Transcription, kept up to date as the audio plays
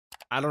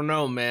I don't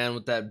know, man,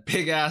 with that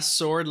big ass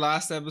sword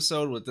last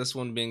episode, with this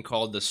one being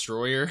called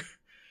Destroyer.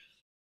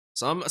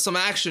 Some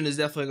action is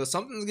definitely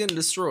something's getting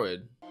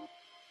destroyed.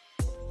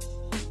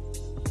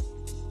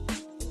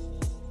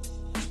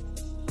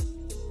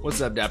 What's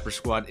up, Dapper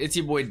Squad? It's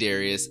your boy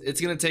Darius. It's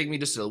gonna take me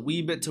just a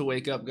wee bit to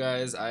wake up,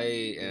 guys. I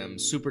am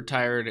super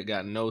tired,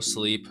 got no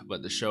sleep,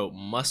 but the show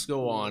must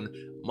go on.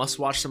 Must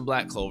watch some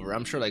Black Clover.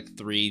 I'm sure like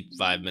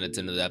 3-5 minutes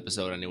into the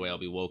episode anyway, I'll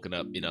be woken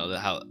up. You know,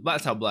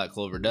 that's how Black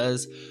Clover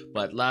does.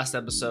 But last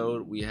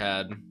episode we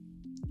had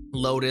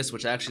Lotus,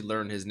 which I actually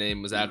learned his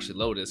name was actually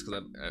Lotus,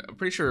 because I'm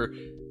pretty sure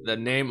the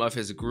name of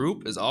his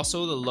group is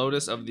also the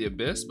Lotus of the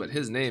Abyss, but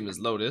his name is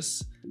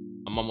Lotus.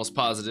 I'm almost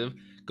positive.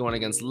 Going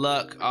against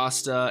Luck,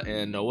 Asta,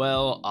 and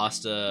Noelle.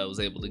 Asta was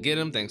able to get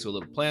him thanks to a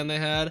little plan they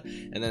had.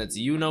 And then it's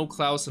Yuno,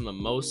 Klaus, and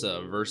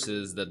Mimosa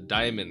versus the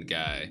Diamond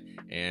guy.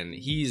 And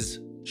he's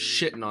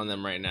shitting on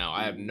them right now.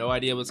 I have no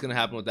idea what's going to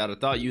happen with that. I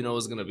thought Yuno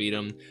was going to beat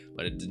him,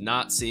 but it did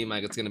not seem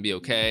like it's going to be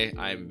okay.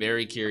 I'm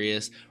very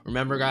curious.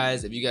 Remember,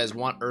 guys, if you guys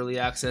want early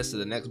access to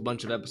the next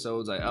bunch of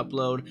episodes I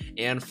upload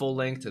and full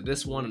length to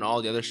this one and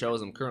all the other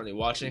shows I'm currently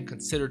watching,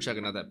 consider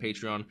checking out that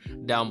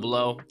Patreon down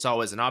below. It's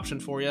always an option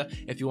for you.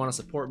 If you want to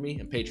support me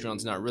and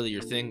Patreon's not really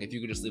your thing, if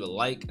you could just leave a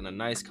like and a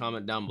nice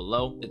comment down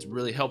below, it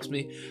really helps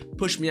me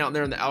push me out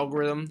there in the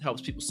algorithm,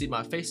 helps people see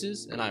my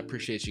faces, and I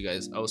appreciate you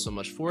guys oh so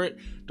much for it.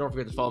 Don't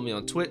forget to follow me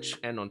on Twitch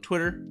and on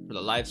Twitter for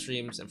the live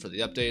streams and for the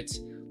updates.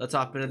 Let's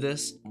hop into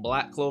this.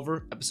 Black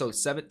Clover, episode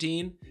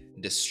 17,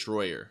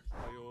 Destroyer.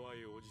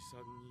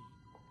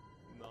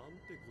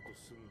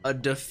 A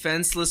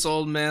defenseless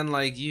old man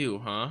like you,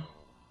 huh?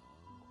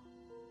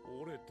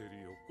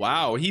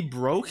 Wow, he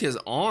broke his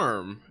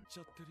arm.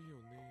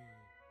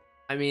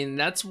 I mean,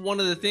 that's one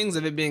of the things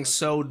of it being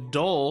so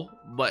dull,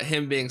 but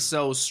him being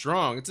so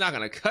strong. It's not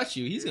gonna cut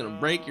you, he's gonna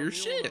break your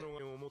shit.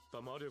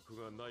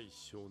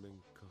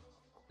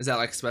 Is that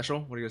like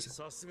special? What do you guys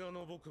say?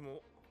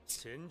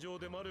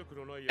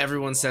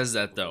 Everyone says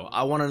that though.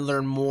 I want to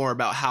learn more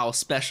about how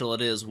special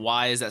it is.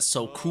 Why is that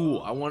so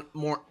cool? I want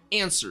more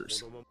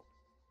answers.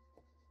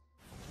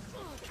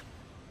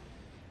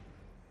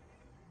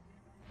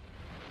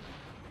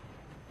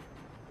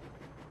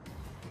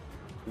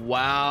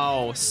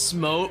 Wow,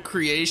 smoke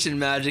creation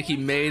magic. He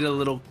made a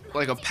little,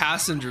 like a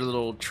passenger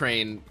little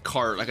train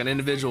cart, like an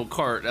individual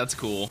cart. That's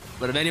cool.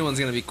 But if anyone's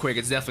gonna be quick,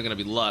 it's definitely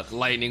gonna be Luck,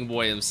 Lightning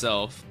Boy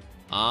himself.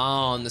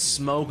 Oh, and the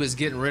smoke is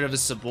getting rid of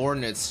his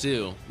subordinates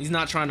too. He's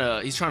trying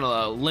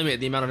to limit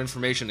the amount of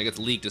information that gets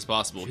leaked as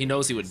possible. He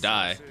knows he would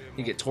die.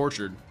 He'd get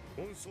tortured.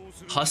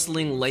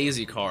 Hustling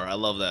lazy car. I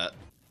love that.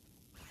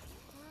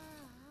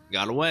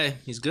 Got away.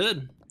 He's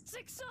good.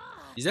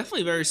 He's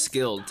definitely very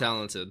skilled,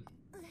 talented.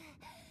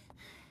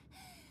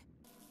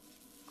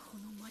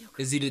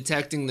 Is he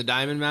detecting the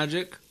diamond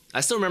magic? I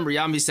still remember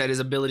Yambi said his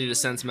ability to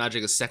sense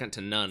magic is second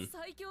to none.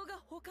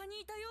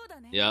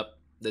 Yep,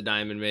 the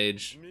diamond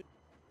mage.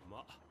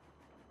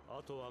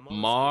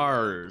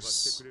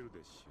 Mars.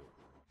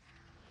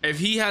 If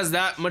he has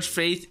that much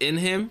faith in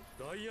him,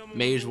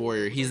 Mage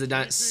Warrior, he's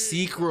the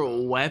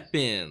secret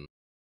weapon.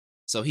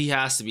 So he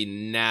has to be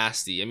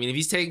nasty. I mean, if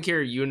he's taking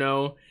care of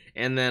Yuno,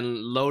 and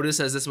then Lotus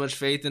has this much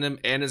faith in him,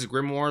 and his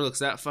grimoire looks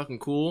that fucking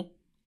cool.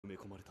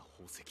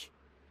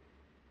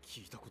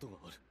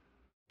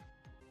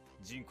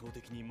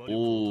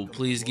 Ooh,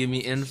 please give me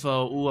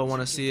info. Ooh, I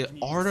want to see it.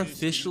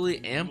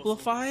 Artificially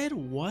amplified?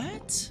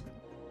 What?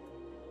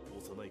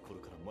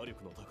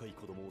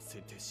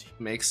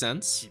 Makes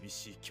sense.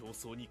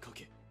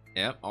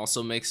 Yep,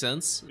 also makes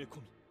sense.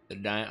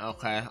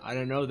 Okay, I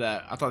didn't know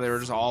that. I thought they were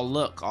just all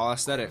look, all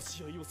aesthetic.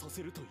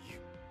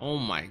 Oh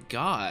my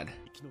god.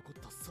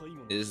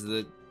 Is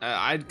the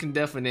I can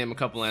definitely name a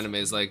couple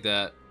animes like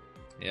that.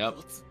 Yep.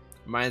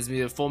 Reminds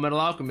me of Full Metal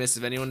Alchemist,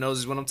 if anyone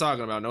knows what I'm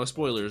talking about. No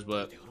spoilers,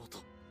 but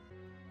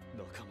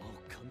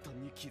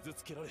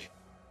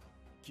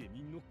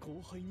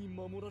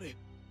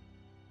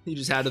he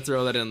just had to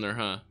throw that in there,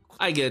 huh?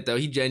 I get it though,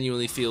 he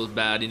genuinely feels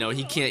bad, you know,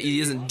 he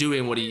isn't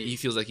doing what he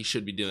feels like he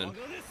should be doing.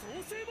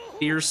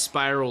 Fierce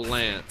Spiral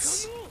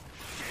Lance.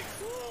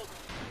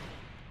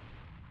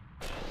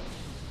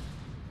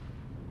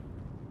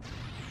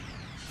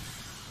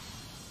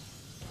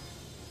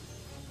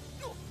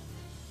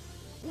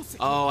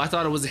 Oh, I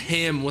thought it was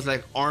him with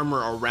like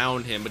armor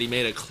around him, but he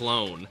made a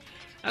clone.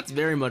 That's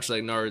very much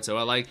like Naruto,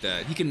 I like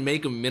that. He can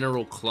make a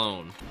mineral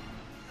clone.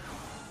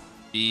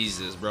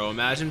 Jesus, bro,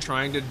 imagine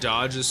trying to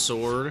dodge a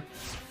sword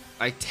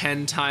like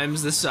 10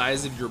 times the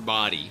size of your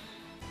body.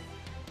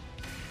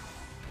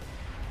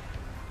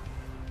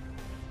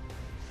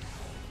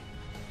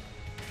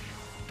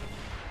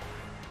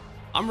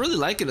 I'm really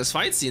liking this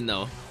fight scene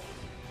though.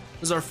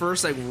 This is our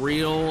first like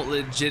real,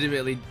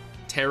 legitimately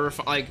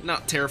terrifying, like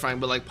not terrifying,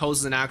 but like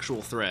poses an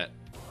actual threat.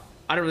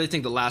 I don't really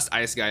think the last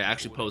ice guy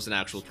actually posed an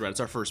actual threat. It's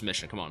our first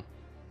mission, come on.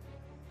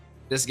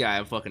 This guy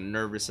I'm fucking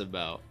nervous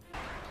about.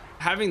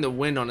 Having the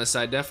wind on his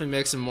side definitely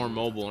makes him more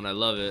mobile, and I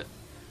love it.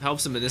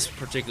 Helps him in this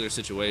particular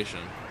situation.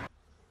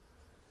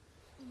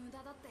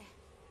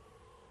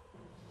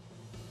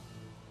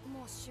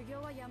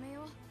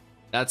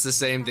 That's the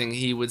same thing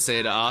he would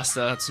say to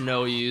Asta. It's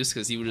no use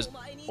because he would just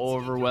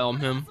overwhelm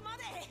him.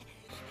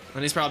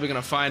 And he's probably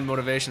gonna find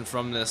motivation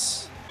from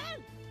this.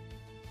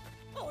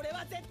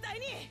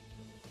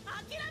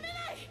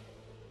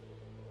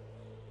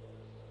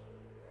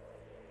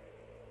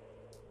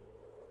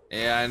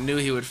 Yeah, I knew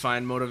he would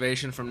find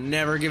motivation from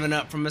never giving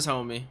up from his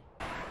homie.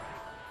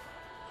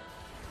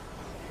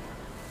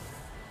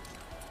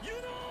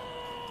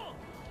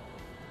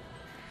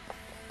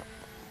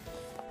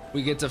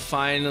 We get to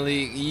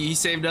finally, he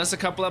saved us a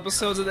couple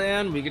episodes at the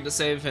end, we get to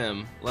save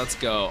him. Let's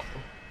go.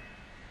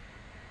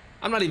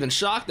 I'm not even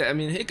shocked that, I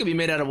mean, it could be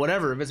made out of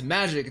whatever. If it's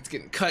magic, it's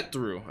getting cut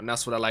through, and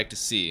that's what I like to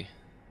see.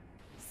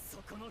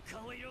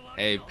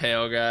 Hey,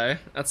 pale guy.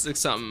 That's like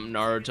something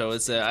Naruto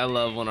would say. I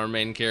love when our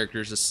main character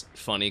is just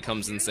funny,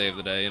 comes and save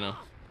the day, you know?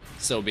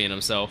 Still being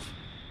himself.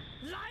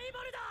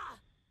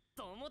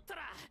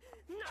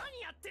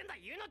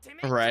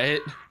 Right?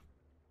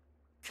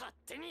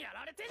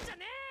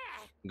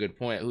 Good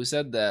point. Who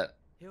said that?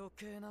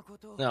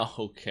 Oh,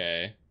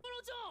 okay.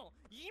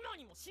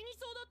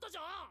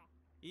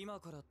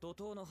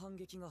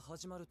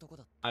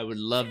 I would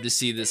love to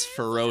see this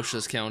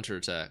ferocious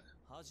counterattack.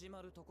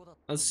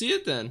 Let's see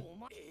it then.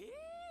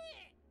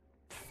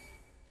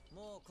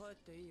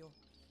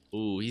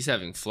 Ooh, he's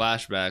having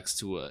flashbacks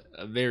to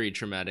a very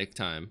traumatic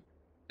time.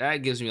 That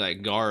gives me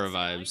like Gara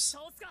vibes.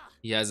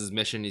 He has his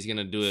mission, he's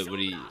gonna do it, but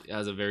he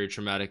has a very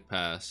traumatic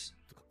past.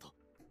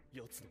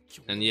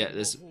 And yet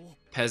this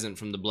peasant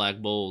from the Black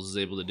Bulls is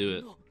able to do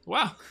it.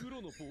 Wow.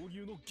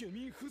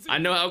 I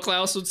know how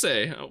Klaus would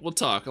say. We'll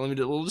talk.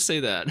 We'll just say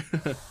that.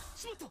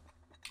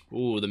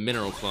 Ooh, the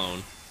mineral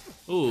clone.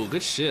 Ooh,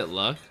 good shit,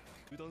 Luck.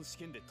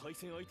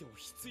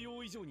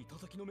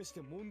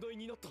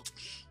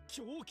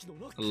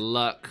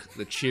 Luck,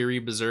 the cheery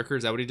berserker.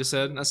 Is that what he just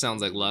said? That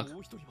sounds like Luck.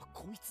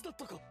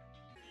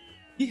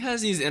 He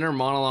has these inner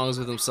monologues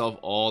with himself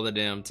all the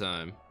damn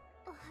time.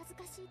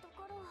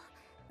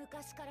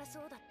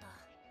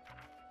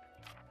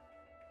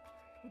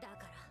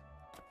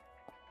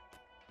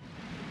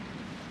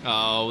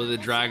 Oh, with the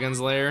dragon's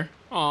lair.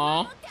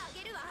 Aw.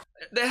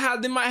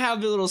 They might have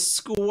their little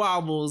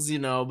squabbles, you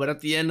know, but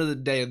at the end of the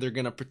day, they're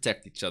gonna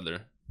protect each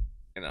other.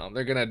 You know,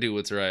 they're gonna do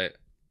what's right.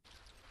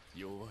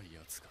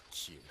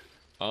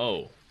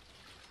 Oh.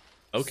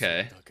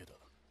 Okay.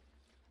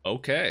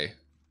 Okay.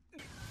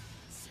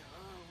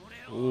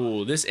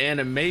 Ooh, this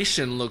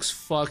animation looks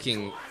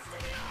fucking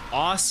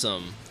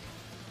awesome.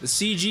 The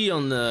CG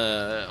on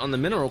the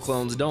mineral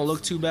clones don't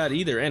look too bad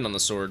either, and on the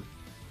sword.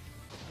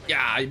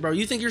 Yeah, bro,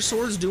 you think your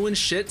sword's doing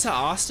shit to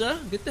Asta?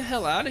 Get the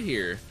hell out of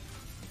here.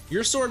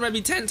 Your sword might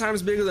be 10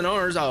 times bigger than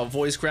ours. Oh,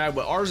 voice crack,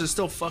 but ours is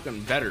still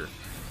fucking better.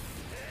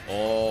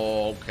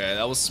 Oh, okay,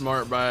 that was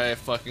smart by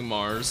fucking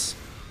Mars.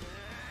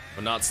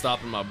 But not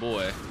stopping my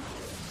boy.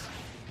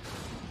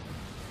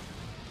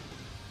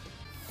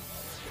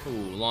 Ooh,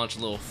 launch a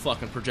little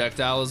fucking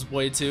projectile his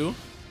way too.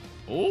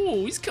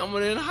 Oh, he's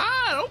coming in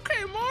hot.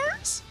 Okay,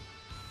 Mars.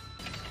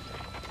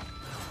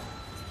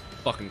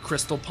 Fucking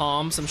crystal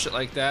palm, some shit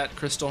like that.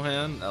 Crystal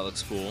hand, that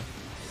looks cool.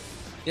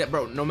 Yeah,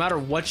 bro, no matter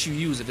what you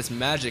use, if it's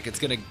magic, it's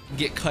gonna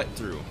get cut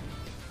through.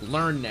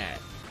 Learn that.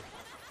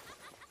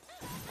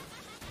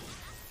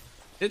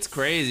 It's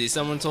crazy.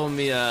 Someone told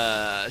me,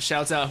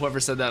 shouts out whoever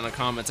said that in the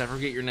comments. I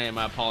forget your name,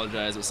 I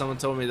apologize. But someone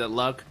told me that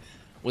Luck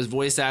was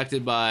voice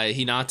acted by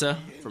Hinata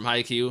from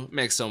Haikyuu.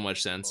 Makes so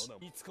much sense.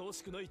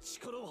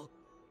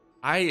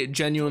 I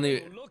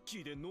genuinely...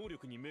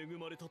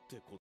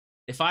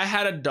 If I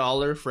had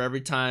 $1 for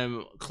every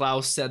time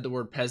Klaus said the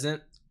word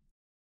peasant,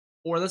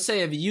 or let's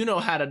say if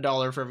Yuno had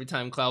 $1 for every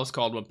time Klaus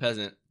called him a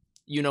peasant,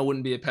 Yuno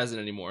wouldn't be a peasant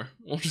anymore.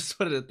 We'll just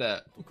put it at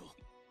that.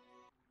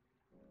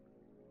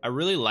 I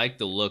really like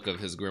the look of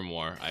his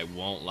grimoire. I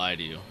won't lie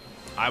to you.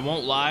 I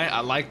won't lie, I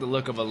like the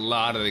look of a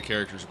lot of the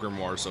characters'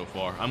 grimoire so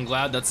far. I'm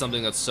glad that's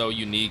something that's so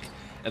unique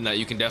and that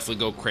you can definitely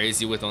go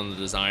crazy with on the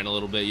design a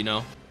little bit, you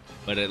know?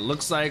 But it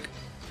looks like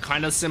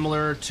kind of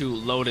similar to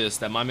Lotus,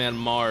 that my man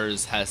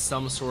Mars has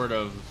some sort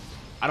of,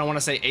 I don't want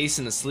to say ace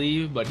in the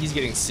sleeve, but he's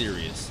getting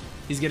serious.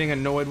 He's getting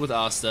annoyed with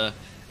Asta,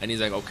 and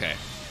he's like, okay,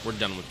 we're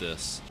done with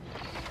this.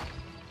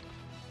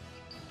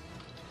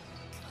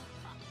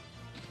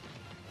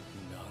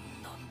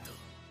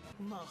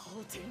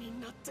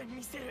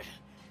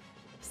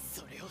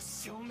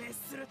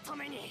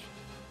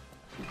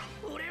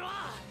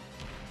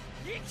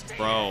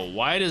 Bro,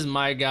 why does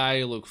my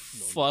guy look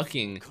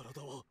fucking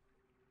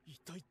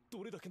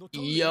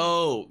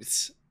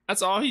yoked?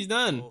 That's all he's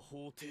done.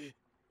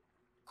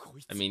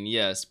 I mean,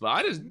 yes,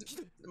 but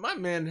my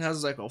man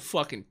has like a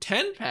fucking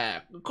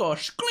 10-pack. Of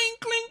course, clink,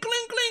 clink,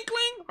 clink, clink,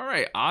 clink. All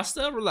right,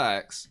 Asta,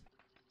 relax.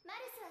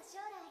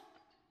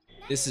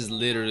 This is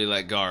literally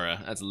like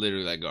Gara. That's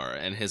literally like Gara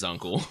and his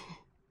uncle.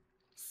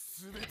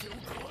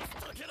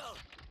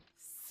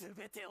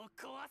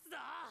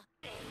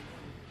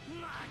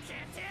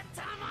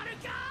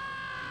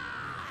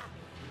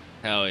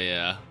 Hell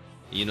yeah.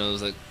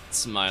 Yuno's like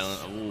smiling.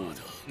 Ooh.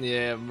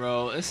 Yeah,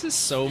 bro. This is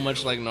so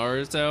much like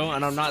Naruto,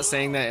 and I'm not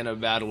saying that in a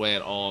bad way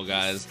at all,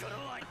 guys.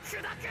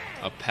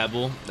 A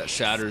pebble that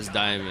shatters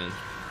diamond.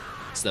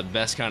 It's the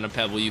best kind of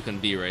pebble you can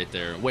be right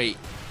there. Wait,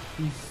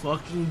 he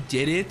fucking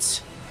did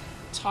it?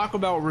 Talk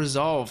about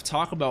resolve.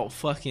 Talk about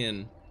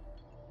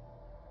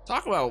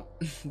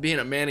being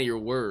a man of your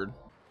word.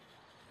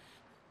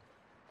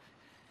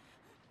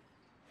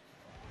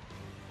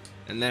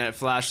 And then it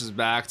flashes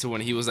back to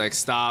when he was like,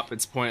 stop,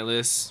 it's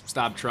pointless,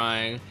 stop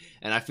trying.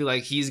 And I feel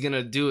like he's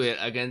gonna do it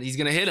again. He's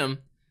gonna hit him,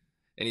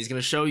 and he's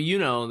gonna show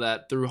Yuno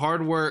that through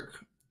hard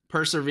work,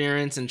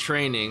 perseverance, and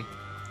training,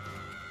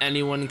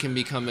 anyone can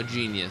become a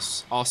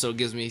genius. Also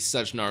gives me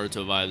such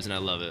Naruto vibes, and I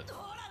love it.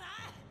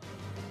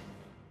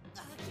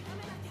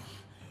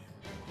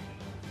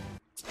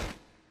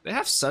 They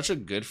have such a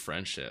good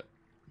friendship.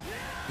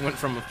 Went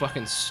from a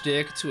fucking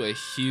stick to a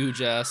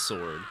huge ass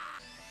sword.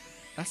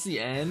 That's the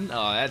end?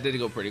 Oh, that did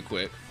go pretty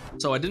quick.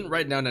 So I didn't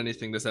write down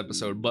anything this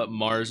episode but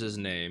Mars'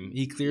 name.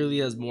 He clearly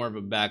has more of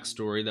a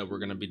backstory that we're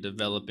going to be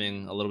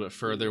developing a little bit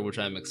further, which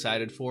I'm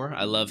excited for.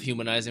 I love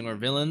humanizing our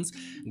villains.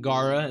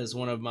 Gaara is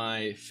one of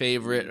my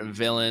favorite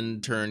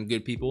villain turned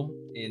good people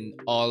in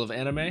all of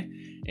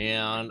anime.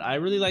 And I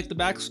really like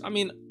the I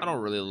mean, I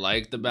don't really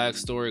like the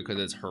backstory because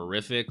it's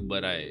horrific,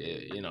 but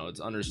it's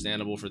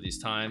understandable for these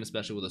times,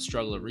 especially with a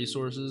struggle of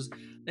resources.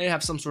 They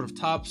have some sort of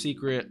top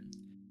secret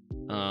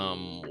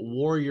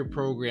warrior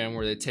program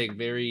where they take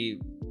very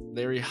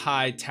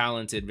high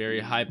talented, very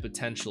high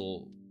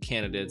potential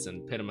candidates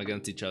and pit them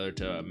against each other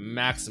to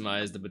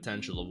maximize the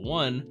potential of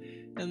one,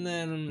 and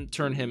then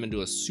turn him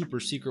into a super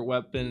secret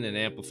weapon and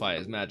amplify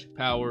his magic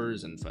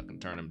powers and fucking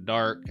turn him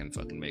dark and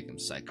fucking make him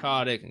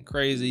psychotic and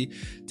crazy.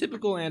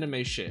 Typical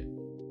anime shit.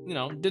 You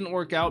know, didn't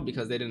work out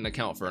because they didn't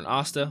account for an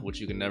Asta,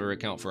 which you can never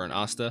account for an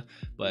Asta.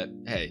 But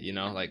hey,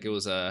 it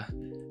was a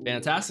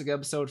fantastic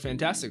episode,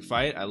 fantastic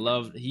fight.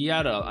 He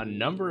had a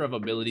number of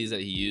abilities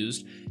that he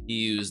used. He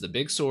used the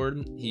big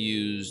sword. He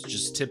used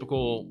just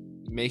typical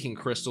making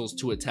crystals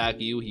to attack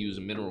you. He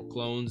used mineral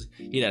clones.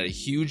 He had a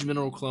huge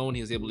mineral clone.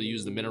 He was able to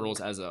use the minerals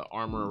as a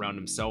armor around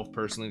himself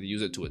personally to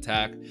use it to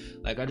attack.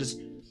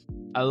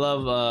 I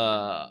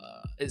love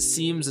it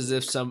seems as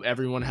if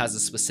everyone has a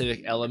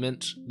specific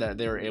element that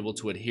they're able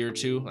to adhere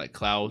to, like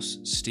Klaus,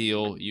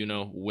 steel,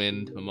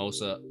 wind,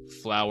 Mimosa,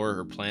 flower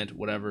or plant,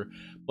 whatever.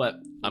 But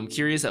I'm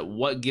curious at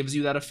what gives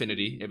you that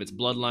affinity. If it's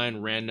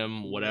bloodline,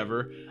 random,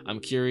 whatever.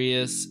 I'm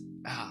curious.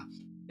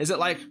 Is it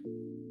like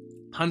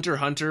Hunter x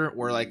Hunter,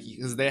 where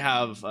because they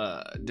have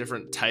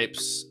different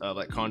types of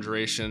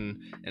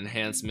conjuration,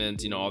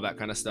 enhancement, all that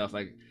kind of stuff.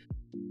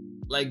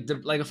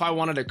 If I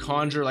wanted to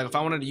conjure, if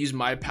I wanted to use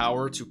my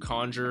power to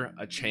conjure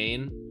a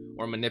chain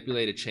or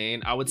manipulate a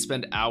chain, I would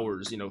spend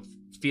hours,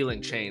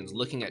 feeling chains,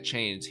 looking at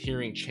chains,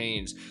 hearing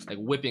chains,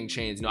 whipping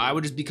chains. I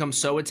would just become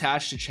so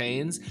attached to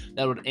chains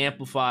that would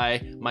amplify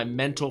my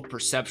mental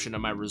perception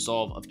and my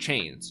resolve of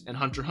chains. And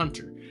Hunter x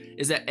Hunter,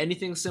 is that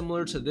anything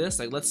similar to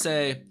this? Let's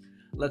say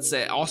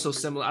also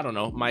similar, I don't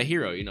know, My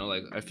Hero,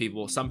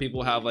 if some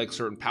people have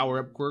certain power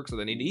up quirks that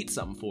they need to eat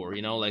something for,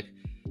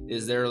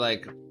 is there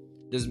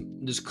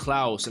does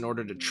Klaus, in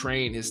order to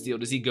train his steel,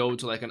 does he go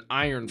to an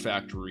iron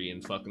factory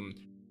and fucking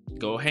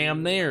go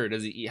ham there?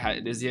 Does he have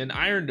an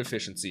iron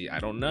deficiency? I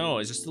don't know.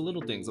 It's just the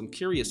little things I'm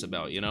curious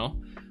about,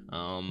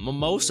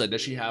 Mimosa,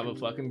 does she have a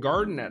fucking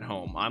garden at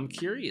home? I'm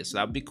curious.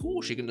 That'd be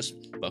cool. She can just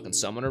fucking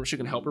summon her. She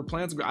can help her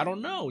plants grow. I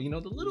don't know.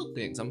 The little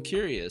things. I'm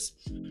curious.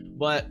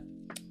 But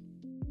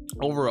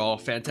overall,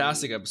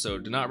 fantastic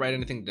episode. Did not write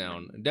anything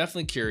down.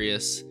 Definitely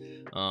curious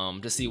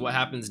to see what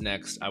happens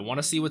next. I want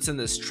to see what's in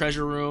this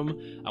treasure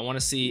room. I want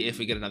to see if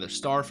we get another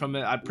star from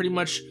it. I pretty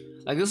much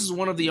this is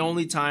one of the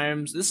only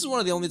times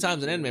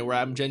in anime where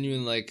I'm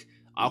genuinely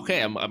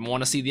okay, I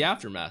want to see the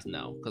aftermath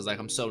now, because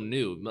I'm so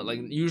new. But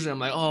usually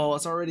I'm oh,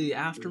 it's already the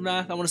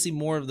aftermath. I want to see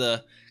more of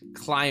the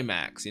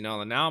climax, and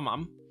now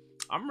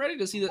I'm ready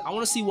to see that. I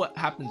want to see what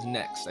happens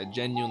next. I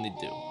genuinely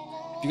do.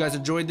 If you guys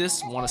enjoyed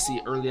this, want to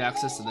see early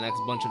access to the next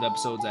bunch of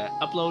episodes I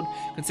upload,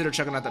 consider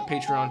checking out the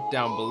Patreon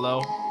down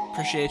below.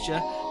 Appreciate you.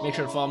 Make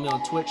sure to follow me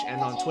on Twitch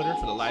and on Twitter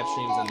for the live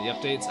streams and the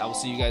updates. I will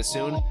see you guys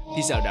soon.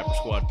 Peace out, Dapper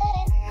Squad.